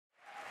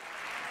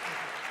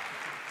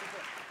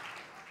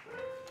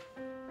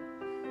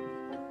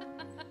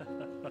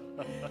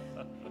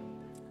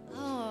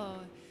Oh,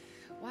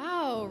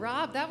 wow,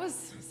 Rob, that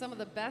was some of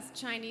the best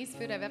Chinese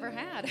food I've ever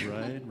had.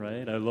 Right,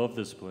 right. I love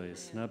this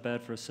place. Not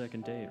bad for a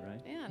second date,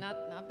 right? Yeah,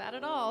 not bad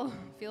at all.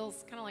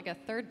 Feels kind of like a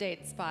third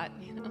date spot,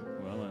 you know?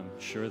 Well, I'm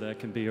sure that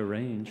can be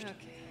arranged.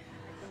 Okay.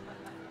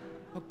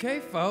 Okay,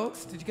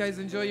 folks, did you guys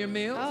enjoy your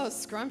meals? Oh,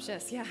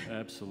 scrumptious, yeah.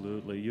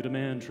 Absolutely. You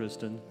demand,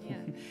 Tristan. Yeah.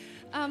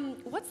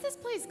 What's this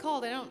place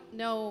called? I don't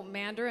know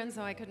Mandarin,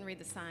 so I couldn't read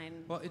the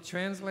sign. Well, it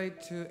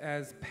translates to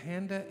as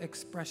Panda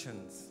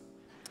Expressions.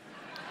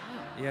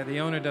 Yeah, the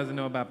owner doesn't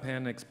know about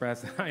Panda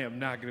Express. I am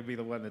not going to be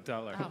the one to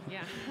tell her. Oh,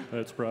 yeah.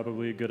 That's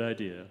probably a good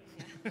idea.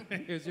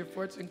 Here's your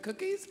fortune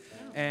cookies,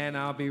 and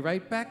I'll be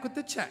right back with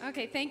the check.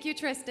 Okay, thank you,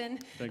 Tristan.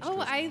 Thanks, oh,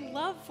 Tristan. I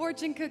love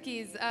fortune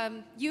cookies.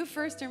 You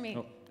first or me?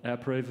 Oh,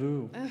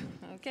 après-vous.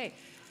 Okay.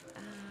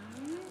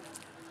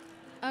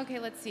 Okay,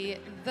 let's see.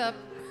 The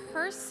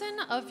person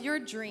of your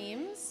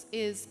dreams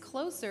is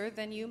closer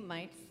than you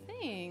might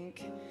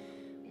think.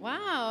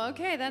 Wow,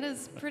 okay, that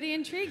is pretty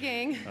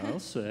intriguing. I'll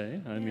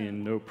say. I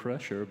mean, no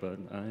pressure, but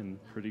I'm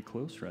pretty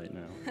close right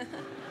now.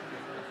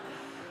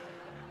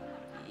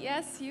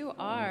 Yes, you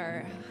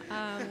are.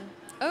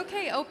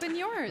 Okay, open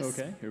yours.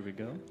 Okay, here we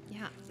go.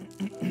 Yeah.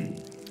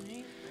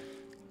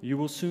 You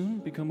will soon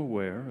become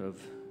aware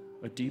of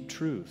a deep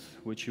truth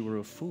which you were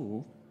a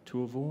fool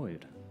to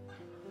avoid.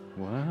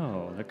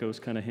 Wow, that goes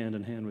kind of hand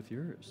in hand with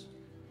yours.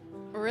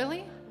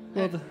 Really?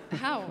 Well,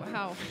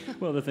 How?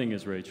 Well, the thing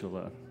is,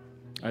 Rachel,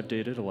 I've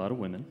dated a lot of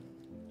women,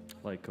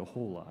 like a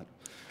whole lot.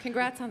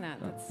 Congrats on that.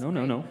 That's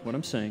No. What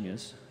I'm saying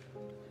is,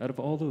 out of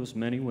all those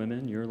many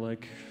women, you're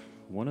like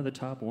one of the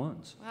top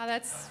ones. Wow,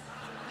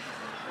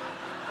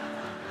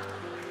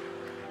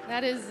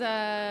 that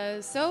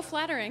is so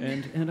flattering.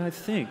 And I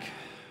think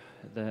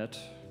that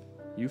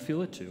you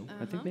feel it too.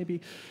 I think maybe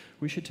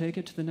we should take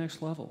it to the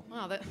next level.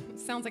 Wow, that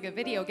sounds like a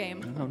video game.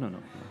 No.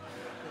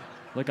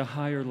 Like a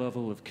higher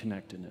level of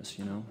connectedness,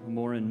 you know? A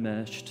more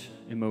enmeshed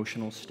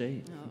emotional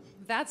state. Oh,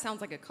 that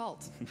sounds like a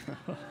cult.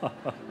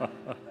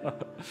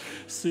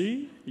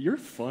 See? You're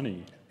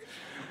funny.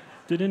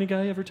 Did any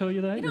guy ever tell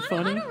you that? You know, You're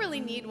funny? I don't really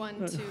need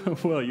one to...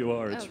 Well, you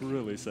are. It's Okay.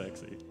 really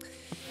sexy.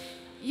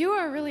 You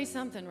are really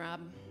something,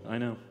 Rob. I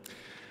know.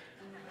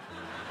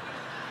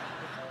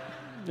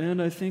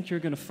 And I think you're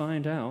going to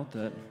find out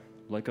that,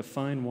 like a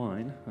fine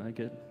wine, I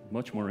get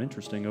much more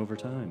interesting over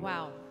time.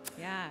 Wow,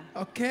 yeah.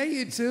 Okay,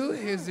 you two,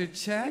 here's your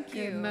check, Thank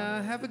you. and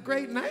have a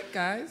great night,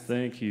 guys.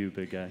 Thank you,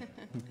 big guy.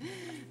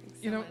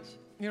 Thanks You so know, much.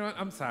 you know what?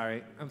 I'm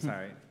sorry.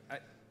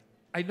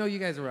 I know you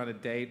guys are on a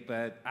date,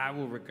 but I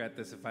will regret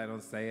this if I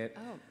don't say it.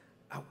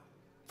 Oh.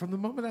 From the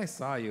moment I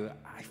saw you,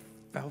 I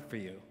fell for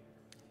you.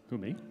 Who,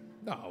 me?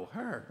 No,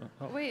 her.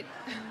 Wait,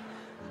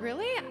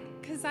 really?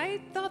 Because I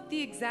thought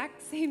the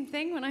exact same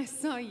thing when I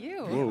saw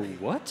you. Whoa,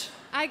 what?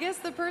 I guess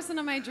the person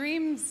of my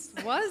dreams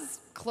was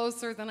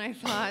closer than I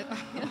thought.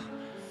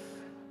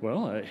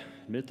 Well, I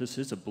admit this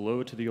is a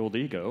blow to the old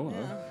ego.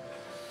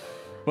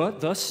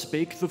 But thus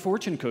spake the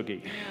fortune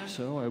cookie.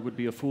 So I would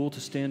be a fool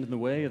to stand in the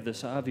way of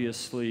this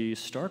obviously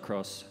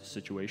star-crossed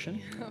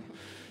situation.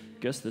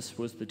 Guess this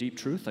was the deep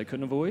truth I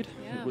couldn't avoid.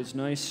 Yeah. It was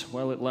nice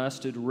while it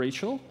lasted,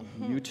 Rachel.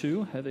 You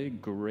two have a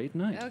great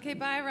night. Okay,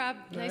 bye, Rob.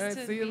 Nice All right,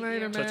 to see you meet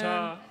later, you. man.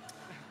 Ta-ta.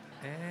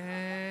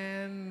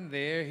 And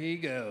there he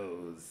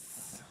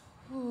goes.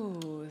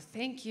 Ooh,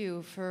 thank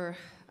you for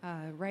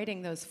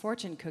writing those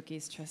fortune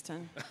cookies,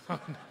 Tristan.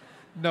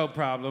 No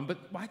problem, but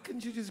why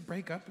couldn't you just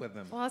break up with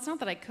him? Well, it's not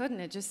that I couldn't.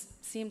 It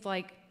just seemed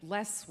like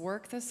less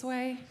work this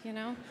way, you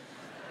know?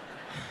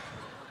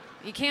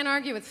 You can't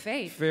argue with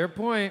fate. Fair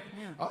point.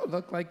 Yeah. Oh,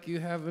 look like you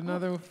have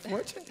another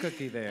fortune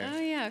cookie there. Oh,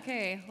 yeah,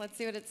 okay. Let's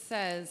see what it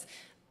says.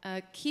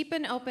 Keep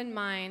an open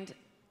mind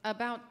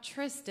about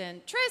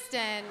Tristan.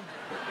 Tristan!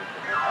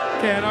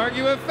 Can't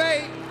argue with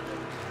fate.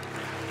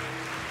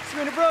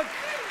 Serena Brooke,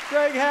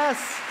 Greg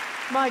Hess,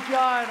 Mike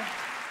Yard.